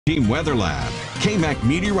Team Weather Lab, KAMC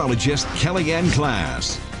meteorologist Kellyanne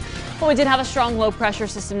Class. Well, we did have a strong low pressure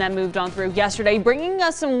system that moved on through yesterday, bringing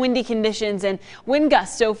us some windy conditions, and wind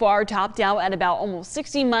gusts so far topped out at about almost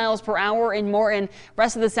 60 miles per hour in Morton.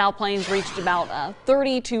 Rest of the South Plains reached about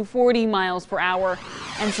 30 to 40 miles per hour,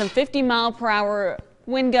 and some 50-mile-per-hour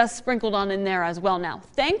wind gusts sprinkled on in there as well. Now,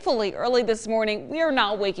 thankfully, early this morning, we are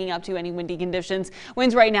not waking up to any windy conditions.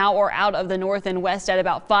 Winds right now are out of the north and west at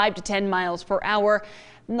about 5 to 10 miles per hour.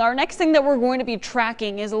 Our next thing that we're going to be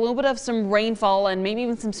tracking is a little bit of some rainfall and maybe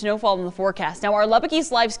even some snowfall in the forecast. Now, our Lubbock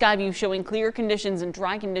East live sky view showing clear conditions and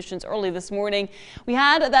dry conditions early this morning. We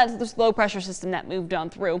had this low pressure system that moved on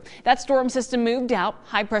through. That storm system moved out,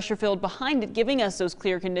 high pressure field behind it, giving us those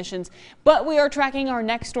clear conditions. But we are tracking our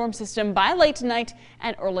next storm system by late tonight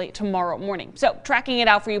and early tomorrow morning. So tracking it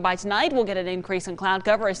out for you by tonight, we'll get an increase in cloud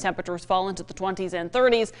cover as temperatures fall into the 20s and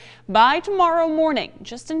 30s by tomorrow morning,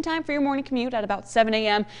 just in time for your morning commute at about 7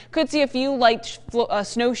 a.m. Could see a few light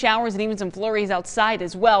snow showers and even some flurries outside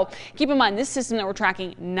as well. Keep in mind, this system that we're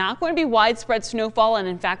tracking not going to be widespread snowfall, and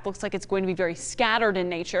in fact looks like it's going to be very scattered in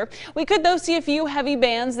nature. We could though see a few heavy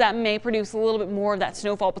bands that may produce a little bit more of that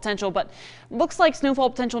snowfall potential, but looks like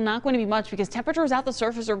snowfall potential not going to be much because temperatures at the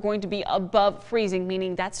surface are going to be above freezing,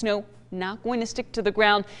 meaning that snow not going to stick to the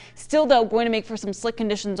ground. Still though, going to make for some slick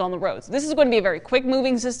conditions on the roads. This is going to be a very quick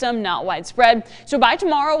moving system, not widespread. So by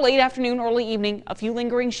tomorrow, late afternoon, early evening, a few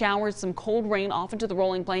lingering showers, some cold rain off into the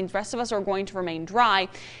rolling plains. Rest of us are going to remain dry.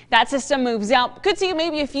 That system moves out. Could see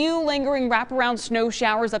maybe a few lingering wraparound snow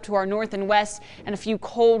showers up to our north and west, and a few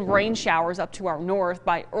cold rain showers up to our north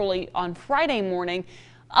by early on Friday morning.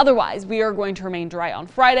 Otherwise, we are going to remain dry on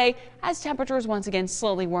Friday as temperatures once again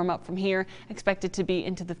slowly warm up from here, expected to be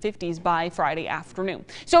into the 50s by Friday afternoon.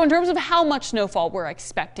 So in terms of how much snowfall we're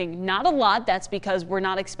expecting, not a lot. That's because we're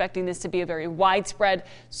not expecting this to be a very widespread,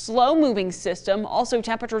 slow moving system. Also,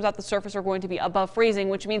 temperatures at the surface are going to be above freezing,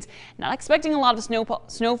 which means not expecting a lot of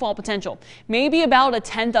snowfall potential. Maybe about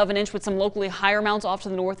 1/10 of an inch with some locally higher amounts off to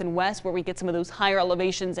the north and west where we get some of those higher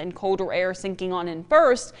elevations and colder air sinking on in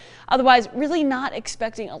first. Otherwise, really not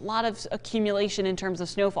expecting a lot of accumulation in terms of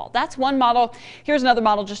snowfall. That's one model. Here's another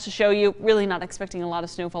model just to show you, really not expecting a lot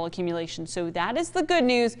of snowfall accumulation. So that is the good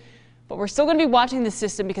news, but we're still going to be watching the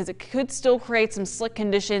system because it could still create some slick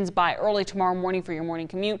conditions by early tomorrow morning for your morning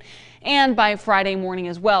commute and by Friday morning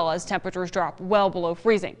as well as temperatures drop well below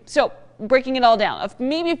freezing. So breaking it all down,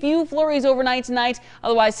 maybe a few flurries overnight tonight,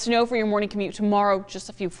 otherwise snow for your morning commute tomorrow, just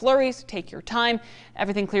a few flurries. Take your time.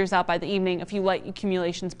 Everything clears out by the evening. A few light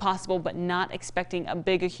accumulations possible, but not expecting a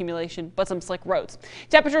big accumulation, but some slick roads.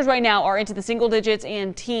 Temperatures right now are into the single digits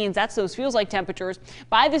and teens. That's those feels like temperatures.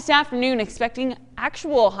 By this afternoon, expecting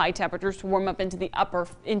actual high temperatures to warm up into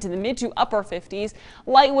the mid to upper 50s.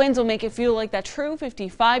 Light winds will make it feel like that true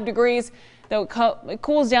 55 degrees. Though it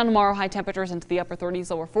cools down tomorrow, high temperatures into the upper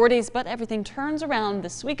 30s, lower 40s, but everything turns around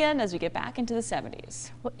this weekend as we get back into the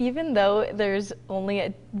 70s. Well, even though there's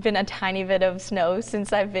only been a tiny bit of snow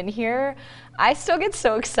since I've been here, I still get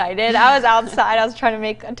so excited. I was outside, I was trying to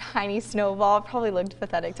make a tiny snowball. It probably looked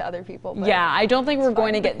pathetic to other people. But yeah, I don't think we're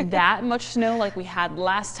going to get that much snow like we had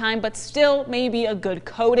last time, but still maybe a good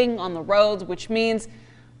coating on the roads, which means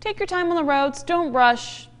take your time on the roads, don't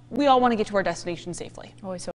rush. We all want to get to our destination safely. Always so